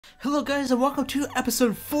Hello guys and welcome to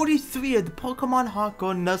episode 43 of the Pokemon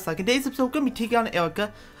HeartGold Nuzlocke. In today's episode we're going to be taking on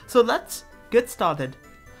Erika, so let's get started.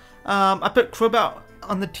 I put Crobat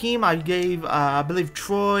on the team. I gave, I believe,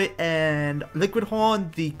 Troy and Liquid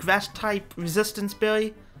Horn the grass type resistance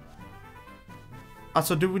berry.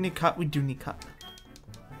 Also, do we need cut? We do need cut.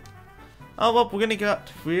 Oh well,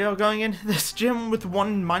 we are going into this gym with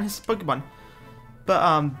one minus Pokemon.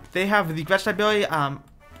 But they have the grass type berry.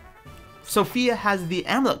 Sophia has the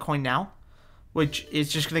amulet coin now, which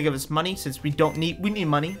is just gonna give us money since we need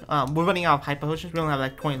money. We're running out of hyper potions. We only have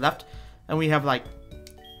like 20 left, and we have like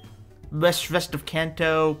rest of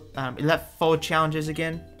Kanto, 11 forward challenges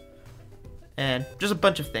again, and just a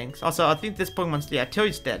bunch of things. Also, I think this Pokemon's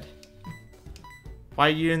Tilly's dead. Why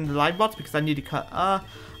are you in the live box? Because I need to cut.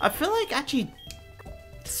 I feel like actually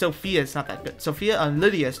Sophia is not that good.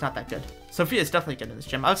 Lydia is not that good. Sophia is definitely good in this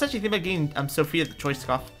gym. I was actually thinking about getting Sophia the choice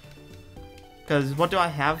scarf. Because what do I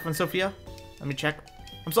have on Sophia? Let me check.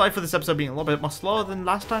 I'm sorry for this episode being a little bit more slower than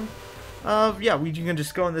last time. Yeah, we can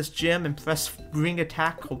just go in this gym and press Wing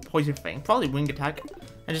Attack or Poison Fang. Probably Wing Attack.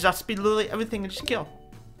 And just outspeed literally everything and just kill.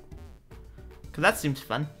 Because that seems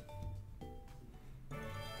fun.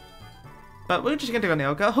 But we're just going to go on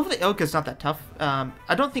Erika. Hopefully Erika's not that tough.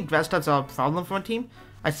 I don't think grass types are a problem for my team.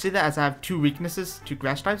 I say that as I have two weaknesses to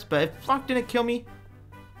grass types. But if Rock didn't kill me,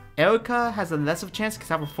 Erika has a less of a chance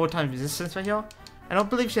because I have a 4x resistance right here. I don't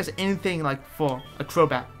believe she has anything like for a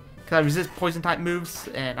Crobat. Because I resist poison type moves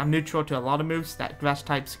and I'm neutral to a lot of moves that grass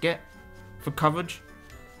types get for coverage.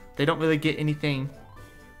 They don't really get anything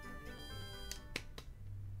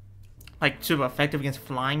like super effective against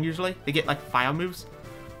flying usually. They get like fire moves.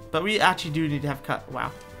 But we actually do need to have cut.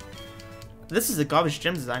 Wow. This is a garbage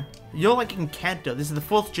gym design. You're like in Kanto. This is the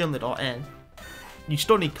 4th gym that are in. You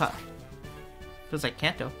still need cut. Feels like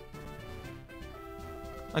Kanto.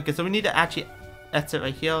 Okay, so we need to actually exit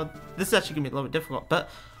right here. This is actually going to be a little bit difficult, but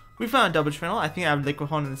we found a double trainer. I think I have Liquid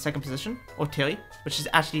Horn in the 2nd position, or Tilly, which is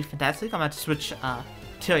actually fantastic. I'm going to have to switch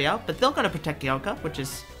Tilly out, but they're going to protect Erika, which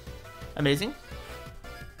is amazing.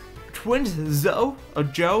 Twins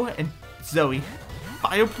Joe and Zoe.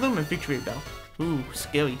 Fire Plume and Victory Bell. Ooh,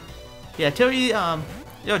 scary. Yeah, Tilly,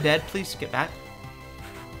 you're dead. Please get back.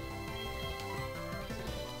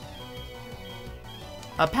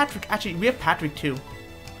 Patrick, actually, we have Patrick too.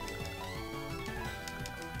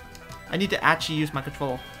 I need to actually use my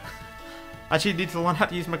controller. I actually need to learn how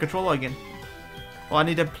to use my controller again. Well, I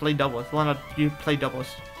need to play doubles. Learn how to play doubles.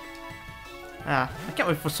 I can't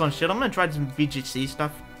wait for some shit. I'm gonna try some VGC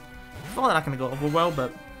stuff. It's probably not gonna go over well,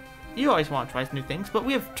 but you always want to try new things. But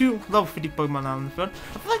we have 2 level 50 Pokemon on the field.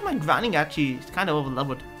 I feel like my grinding actually is kind of over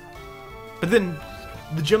leveled. But then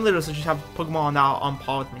the gym leaders just have Pokemon now on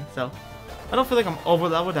par with me, so I don't feel like I'm over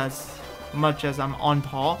leveled as much as I'm on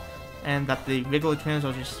par, and that the regular trainers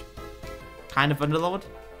are just kind of under leveled.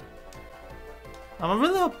 I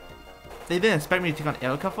really hope they didn't expect me to take on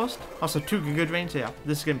Erika first. Also 2 good drains, so yeah,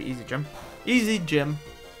 this is gonna be easy gym. Easy gym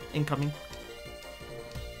incoming.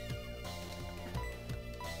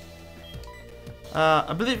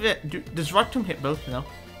 I believe it. Does Rock Tomb hit both? No.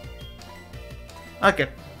 Okay.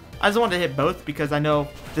 I just wanted to hit both because I know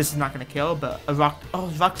this is not going to kill, but a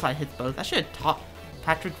Rock Slide hits both. I should have taught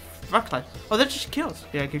Patrick Rock Slide. Oh, that just kills.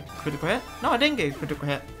 Did I get a critical hit? No, I didn't get a critical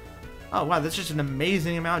hit. Oh, wow, that's just an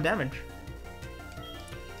amazing amount of damage.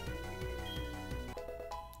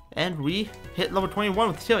 And we hit level 21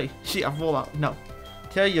 with Tilly. She, I've rolled out. No.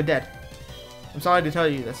 Tilly, you're dead. I'm sorry to tell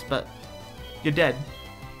you this, but you're dead.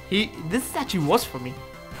 This is actually worse for me.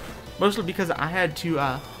 Mostly because I had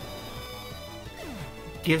to,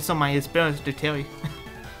 give some of my experience to Tilly.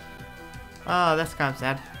 Oh, that's kind of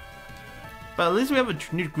sad. But at least we have a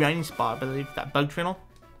new grinding spot, I believe. That bug trainer.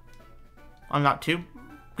 On Route 2.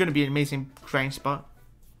 Gonna be an amazing grinding spot.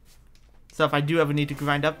 So if I do ever need to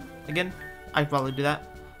grind up again, I'd probably do that.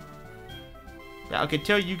 Yeah, okay,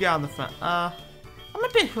 Tilly, you get on the front. I'm a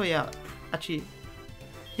bit hurry out. Actually,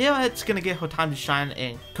 here it's gonna get her time to shine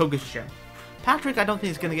in Koga's gym. Patrick, I don't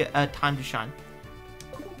think is gonna get a time to shine.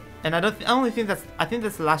 And I think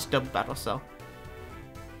that's the last double battle, so.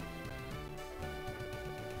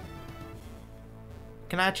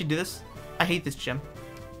 Can I actually do this? I hate this gym.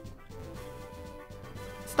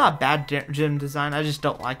 It's not a bad gym design, I just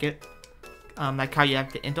don't like it. Like how you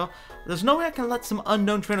have to enter. There's no way I can let some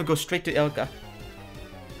unknown trainer go straight to Erika.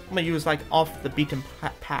 I'm gonna use like off the beaten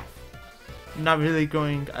path. You're not really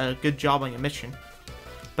doing a good job on your mission.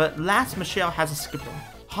 But last Michelle has a Skipper.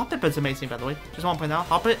 Hoppip is amazing, by the way. Just want to point out,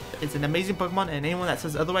 Hoppip is an amazing Pokemon, and anyone that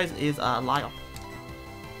says otherwise is a liar.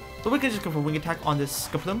 But we can just go for Wing Attack on this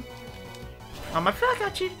Skiploom. I feel like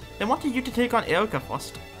actually they wanted you to take on Erika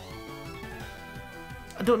first.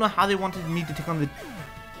 I don't know how they wanted me to take on the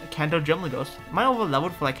Kanto gym leaders. Am I over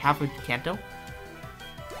leveled for like halfway to Kanto?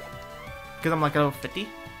 Because I'm like level 50.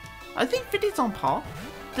 I think 50 is on par.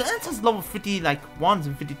 The end says level 50 like 1s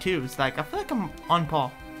and 52s. Like I feel like I'm on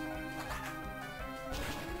par.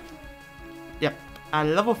 Yep, at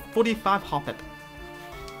level 45 Hoppet.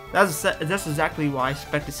 That's exactly what I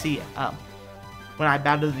expect to see when I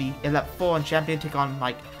battle the Elite 4 and Champion, take on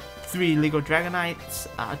like 3 Legal Dragonites,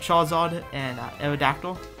 Charizard, and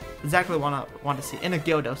Aerodactyl. Exactly what I want to see. And a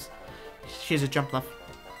Gyarados. She has a Jump Love.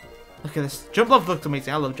 Look at this. Jump Love looks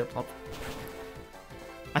amazing. I love Jump Love.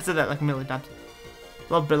 I said that like a million times.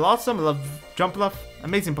 Love Blossom, I love Jump Love.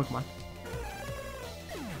 Amazing Pokemon.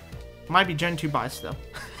 Might be Gen 2 bias though.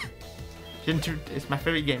 Gen 2 is my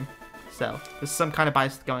favorite game. So, there's some kind of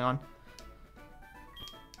bias going on.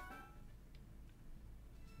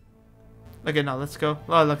 Okay, now let's go.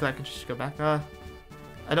 Oh, look, I can just go back. I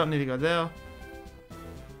don't need to go there.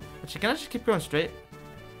 Actually, can I just keep going straight?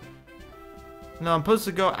 No, I'm supposed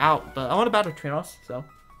to go out, but I want to battle Trinos, so.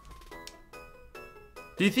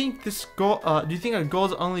 Do you think this goal? Do you think a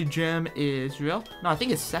goals only gym is real? No, I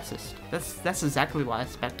think it's sexist. That's exactly what I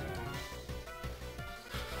expect.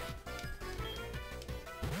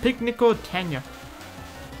 Picnico Tanya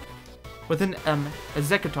with an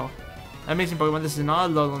Executor. Amazing Pokemon. This is not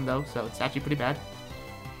a Alolan though, so it's actually pretty bad.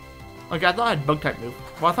 Okay, I thought I had Bug type move.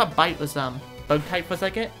 Well, I thought Bite was Bug type for a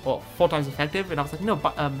second, or 4 times effective, and I was like, no,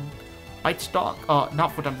 Bite Stock,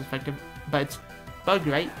 not 4 times effective, but it's Bug,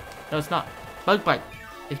 right? No, it's not. Bug Bite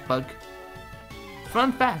is Bug.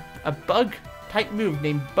 Fun fact: a Bug type move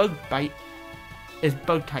named Bug Bite is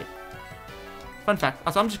Bug type. Fun fact.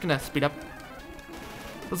 Also, I'm just gonna speed up.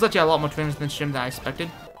 There's actually a lot more trainers than Shim that I expected.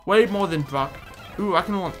 Way more than Brock. Ooh, I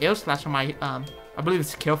can roll an Air Slash on my, I believe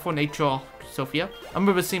it's Careful Nature Sophia. I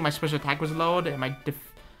remember seeing my special attack was lowered and my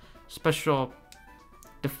special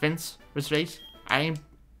defense was raised.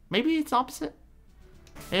 Maybe it's opposite?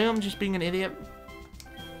 Maybe I'm just being an idiot.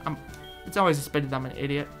 It's always suspected I'm an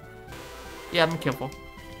idiot. Yeah, I'm careful.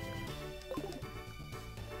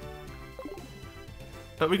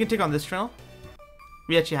 But we can take on this trainer.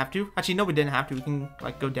 We actually have to. Actually, no, we didn't have to. We can,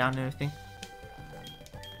 like, go down and everything.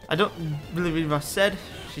 I don't really read what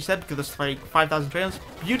she said, because there's, like, 5,000 trainers.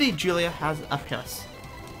 Beauty Julia has a Paris.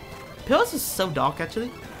 Paris is so dark,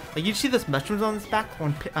 actually. Like, you see those mushrooms on its back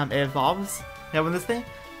when it evolves? Yeah, when this thing?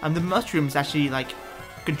 The mushrooms actually, like,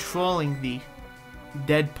 controlling the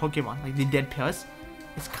dead Pokemon. Like, the dead Paris.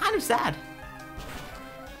 It's kind of sad.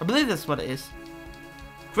 I believe that's what it is.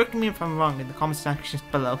 Correct me if I'm wrong in the comment sections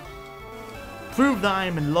below. Prove that I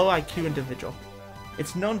am a low IQ individual.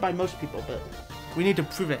 It's known by most people, but we need to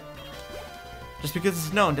prove it. Just because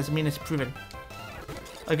it's known doesn't mean it's proven.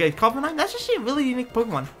 Okay, Corviknight, that's actually a really unique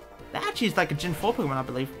Pokemon. That actually is like a Gen 4 Pokemon, I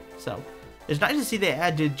believe. So, it's nice to see they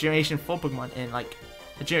added Generation 4 Pokemon in like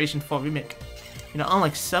a Generation 4 remake. You know,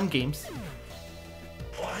 unlike some games.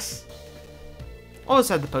 Plus,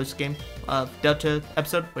 also had the post game of Delta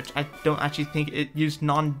episode, which I don't actually think it used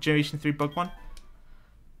non-Generation 3 Pokemon.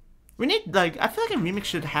 We need, like, I feel like a remake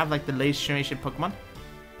should have, like, the latest generation Pokemon.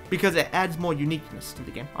 Because it adds more uniqueness to the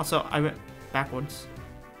game. Also, I went backwards.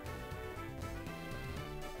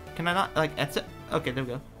 Can I not, like, exit? Okay, there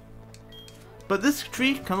we go. But this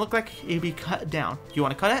tree can look like it'd be cut down. Do you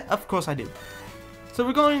want to cut it? Of course I do. So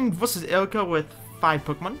we're going versus Erika with 5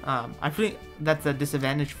 Pokemon. I think that's a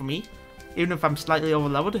disadvantage for me. Even if I'm slightly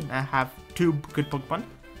overleveled and I have 2 good Pokemon.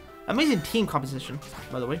 Amazing team composition,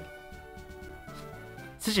 by the way.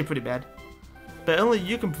 It's actually pretty bad. But only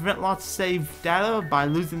you can prevent lost save data by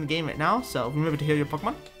losing the game right now, so remember to heal your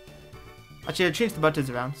Pokemon. Actually, I changed the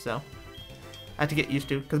buttons around, so I have to get used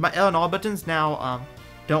to. Because my L and R buttons now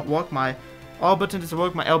don't work. My R button doesn't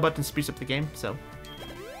work, my L button speeds up the game, so.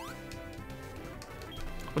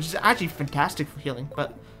 Which is actually fantastic for healing,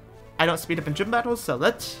 but I don't speed up in gym battles, so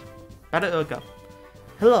let's battle Erika.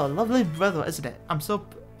 Hello, lovely brother, isn't it? I'm so...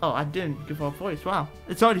 Oh, I didn't give her a voice. Wow.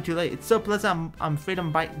 It's already too late. It's so pleasant. I'm afraid I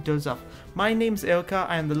might doze off. My name's Erika.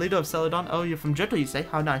 I am the leader of Celadon. Oh, you're from Johto, you say?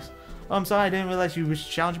 How nice. Oh, I'm sorry. I didn't realize you wish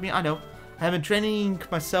to challenge me. I know. I have been training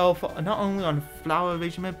myself not only on flower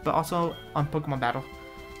regiment, but also on Pokemon battle.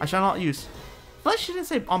 I shall not use. But she didn't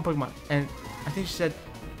say on Pokemon. And I think she said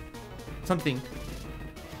something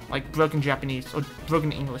like broken Japanese or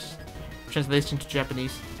broken English. Translation to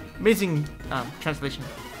Japanese. Amazing translation.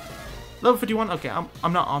 Level 51? Okay,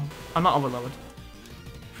 I'm not overloaded.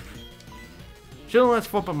 She only has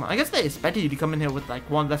 4 Pokemon. I guess they expected you to come in here with like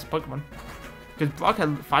 1 less Pokemon. Because Brock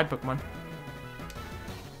had 5 Pokemon.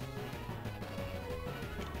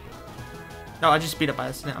 No, I just speed up by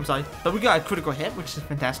accident. I'm sorry. But we got a critical hit, which is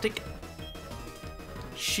fantastic.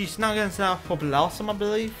 she's not gonna set up for Blossom, I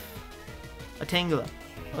believe. A Tangler.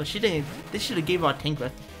 Oh, she didn't. They should have gave her a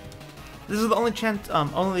Tangler. This is the only chance,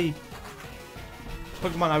 only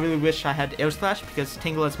Pokemon I really wish I had Air Slash, because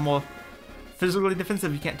Tangler is more physically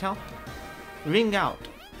defensive, you can't tell. Ring Out.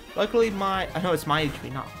 Luckily I know it's my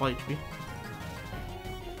HP, not full HP.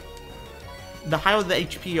 The higher the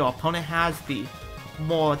HP your opponent has, the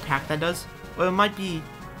more attack that does. Or it might be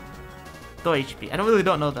low HP. I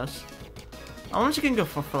don't know this. I'm actually gonna go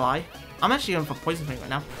for Fly. I'm actually going for Poison Fang right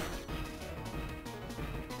now.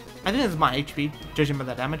 I think this is my HP, judging by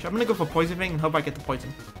the damage. I'm gonna go for Poison Fang and hope I get the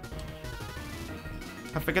poison.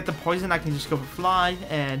 If I get the poison, I can just go for Fly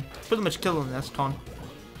and pretty much kill him this turn.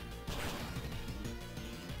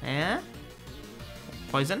 And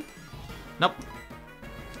poison? Nope.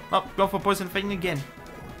 Oh, go for Poison Fang again.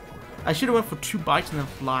 I should have went for 2 bites and then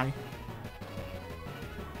Fly.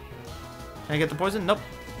 Can I get the poison? Nope.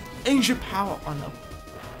 Ancient Power. Oh no.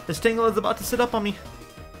 This Tangler is about to sit up on me.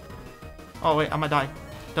 Oh wait, I might die.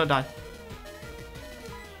 Don't die.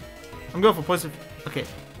 I'm going for Poison. Okay.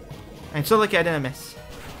 I'm so lucky I didn't miss.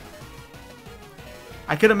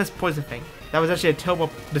 I could have missed Poison Fang. That was actually a terrible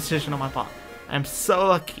decision on my part. I'm so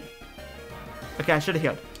lucky. Okay, I should have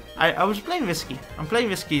healed. I was playing risky. I'm playing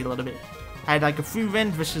risky a little bit. I had like a free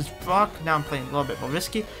Wind versus Brock. Now I'm playing a little bit more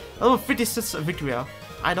risky. A level 56 Victory Arrow.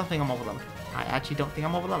 I don't think I'm over leveled. I actually don't think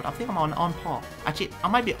I'm over leveled. I think I'm on par. Actually, I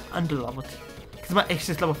might be under leveled. Because my Ace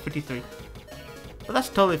is level 53. But that's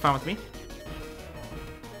totally fine with me.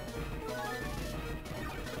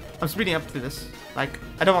 I'm speeding up through this. Like,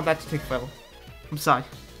 I don't want that to take forever. I'm sorry.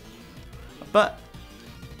 But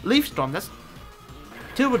Leaf Storm, that's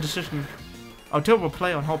terrible decision. Oh, terrible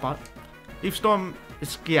play on her part. Leaf Storm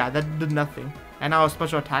is, yeah, that did nothing. And now a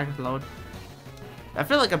special attack is lowered. I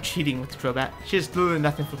feel like I'm cheating with Crobat. She has literally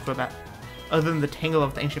nothing for Crobat. Other than the Tangle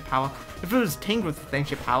of the Ancient Power. If it was Tangle with the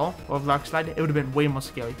Ancient Power or Rock Slide, it would have been way more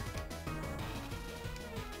scary.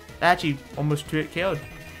 That actually almost 2-hit KO'd.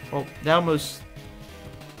 Well, that almost.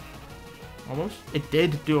 It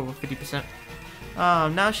did do over 50%.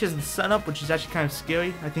 Now she has the Sun Up, which is actually kind of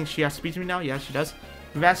scary. I think she has Speed to me now. Yeah, she does.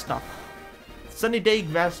 Grass Knot. Sunny Day,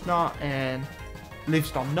 Grass Knot, and Leaf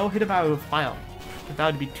Storm. No hit about with Fire. That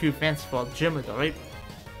would be too fancy for Gym though, right?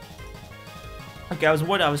 Okay, I was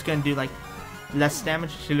worried I was going to do like less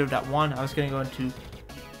damage. She lived at 1. I was going to go into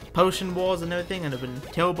Potion Wars and everything, and it would have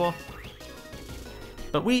been terrible.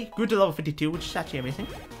 But we grew to level 52, which is actually amazing.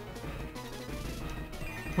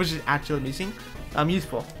 Which is actually amazing.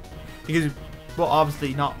 Useful. Because we're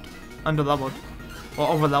obviously not under-leveled. Or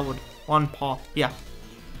over-leveled. On par. Yeah.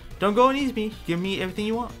 Don't go and ease me. Give me everything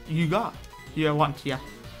you want. You got. You want, yeah.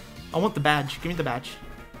 I want the badge. Give me the badge.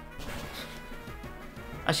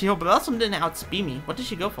 Actually, hope Blossom didn't outspeed me. What did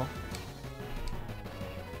she go for?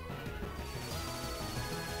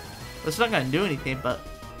 It's not gonna do anything, but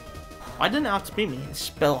why didn't it outspeed me? Is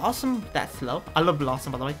Blossom that slow? I love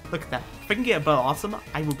Blossom, by the way. Look at that. If I can get a Blossom,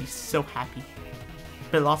 I will be so happy.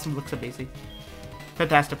 Blossom looks amazing.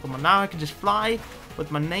 Fantastic Pokemon. Now I can just fly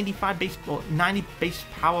with my 95 base or 90 base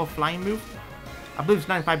power flying move. I believe it's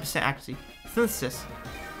 95% accuracy. Synthesis.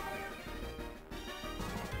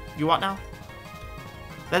 You what now?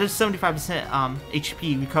 That is 75%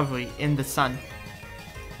 HP recovery in the sun.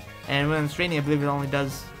 And when it's raining, I believe it only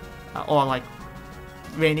does, or like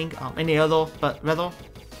raining, any other but weather.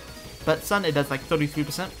 But sun, it does like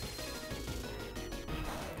 33%.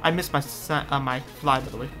 I missed my sun, my fly, by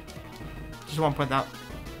the way. Just want to point out.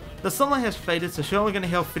 The sunlight has faded, so she's only going to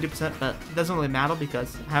heal 50%, but it doesn't really matter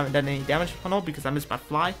because I haven't done any damage on her because I missed my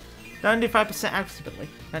fly. 95% accuracy, by the way.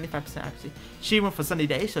 95% accuracy. She went for Sunny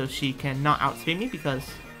Day, so she cannot outspeed me because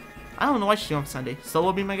I don't know why she went for Sunday.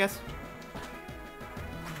 Solo Beam, I guess.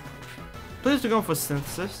 Please don't go for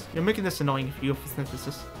Synthesis. You're making this annoying if you go for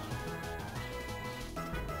Synthesis.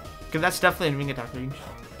 Because that's definitely in ring attack range.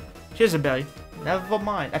 She has a berry. Never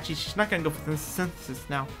mind. Actually, she's not going to go for Synthesis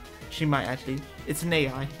now. She might actually. It's an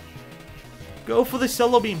AI. Go for the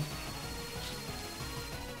Solo Beam.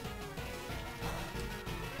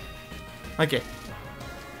 Okay.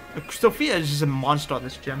 Sophia is just a monster on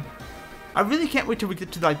this gym. I really can't wait till we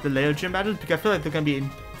get to like the later gym battles because I feel like they're going to be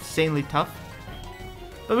insanely tough.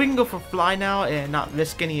 But we can go for Fly now and not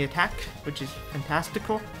risk any attack, which is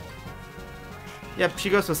fantastical. Yep, she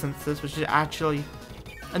goes for Synthesis, which is actually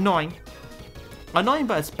annoying. Annoying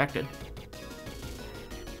but expected.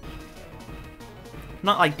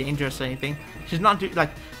 Not like dangerous or anything. She's not doing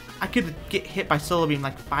like I could get hit by Solo Beam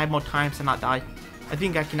like 5 more times and not die. I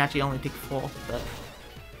think I can actually only take 4, but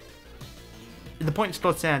the point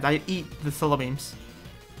still stands. I eat the Solo Beams.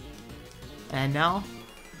 And now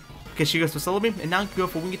Okay, she goes for Solar Beam, and now I can go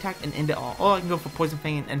for Wing Attack and end it all. Or I can go for Poison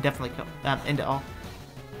Fang and definitely kill, end it all.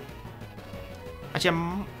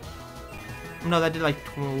 Actually, no, that did like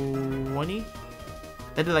 20?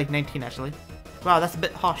 That did like 19, actually. Wow, that's a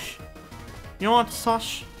bit harsh. You know what's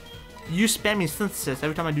harsh? You spam me Synthesis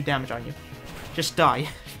every time I do damage on you. Just die,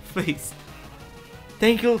 please.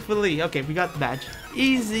 Thank you for Lee. Okay, we got the badge.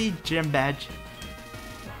 Easy gym badge.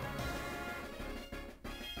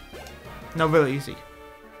 No, really easy.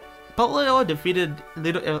 Polio defeated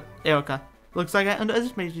little Erika. Looks like I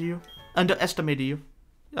underestimated you.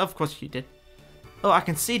 Of course you did. Oh, I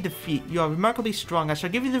can see defeat. You are remarkably strong. I shall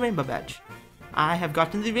give you the rainbow badge. I have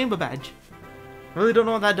gotten the rainbow badge. Really don't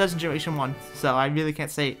know what that does in Generation 1, so I really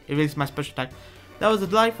can't say it is my special attack. That was a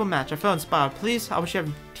delightful match. I felt inspired. Please, I wish you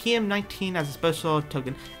have TM19 as a special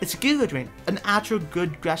token. It's a Giga Drain, an actual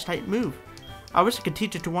good grass type move. I wish I could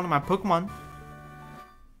teach it to one of my Pokemon.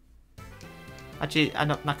 Actually, I'm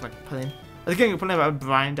not gonna put in. I was going to put in about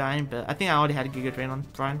Brian dying, but I think I already had a Giga Drain on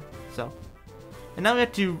Brian, so. And now we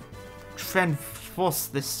have to try and force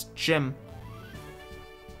this gym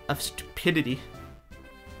of stupidity.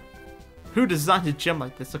 Who designed a gym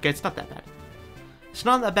like this? Okay, it's not that bad. It's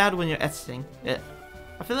not that bad when you're editing it.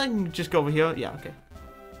 I feel like I can just go over here. Yeah, okay.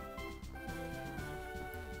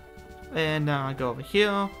 And now I go over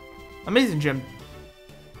here. Amazing gym.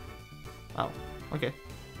 Oh, okay.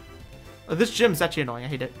 Oh, this gym is actually annoying. I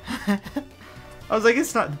hate it. I was like,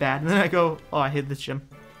 it's not bad. And then I go, oh, I hate this gym.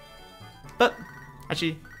 But,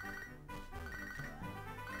 actually.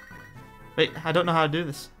 Wait, I don't know how to do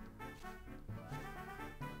this.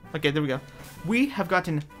 Okay, there we go. We have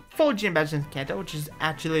gotten 4 gym badges in Kanto, which is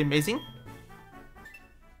actually amazing.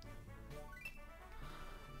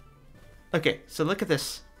 Okay, so look at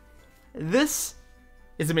this. This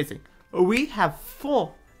is amazing. We have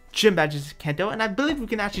 4 gym badges in Kanto, and I believe we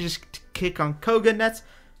can actually just kick on Koga next.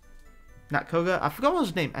 Not Koga, I forgot what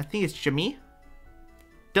his name. I think it's Jimmy.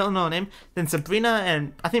 Don't know her name. Then Sabrina,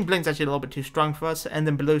 and I think Blink's actually a little bit too strong for us, and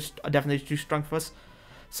then Blue's definitely too strong for us.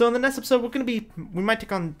 So in the next episode, we might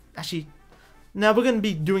take on, actually, no, we're going to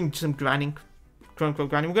be doing some grinding, quote-unquote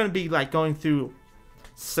grinding. We're going to be, like, going through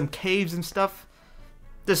some caves and stuff.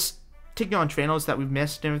 Just taking on trainers that we've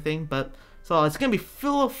missed and everything, but, so it's going to be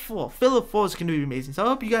Filler 4. Filler 4 is going to be amazing, so I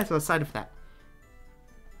hope you guys are excited for that.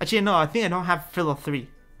 Actually, no, I think I don't have Filler 3.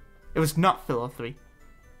 It was not Filler 3.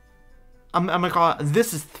 I'm going to call it,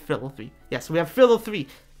 this is Filler 3. Yes, we have Filler 3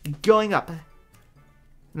 going up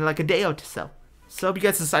in, like, a day or so. So I hope you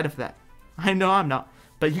guys are excited for that. I know I'm not.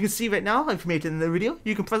 But you can see right now, if you made it in the video,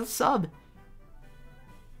 you can press a sub.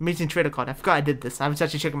 Amazing trader card. I forgot I did this. I was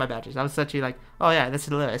actually checking my badges. I was actually like, oh yeah, that's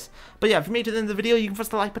hilarious. But yeah, if you made it in the video, you can press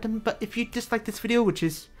the like button. But if you dislike this video, which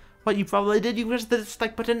is what you probably did, you can press the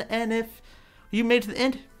dislike button. And if you made it to the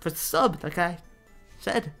end, press the sub, like I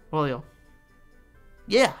said earlier.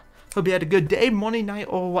 Yeah. Hope you had a good day, morning, night,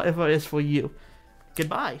 or whatever it is for you.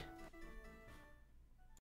 Goodbye.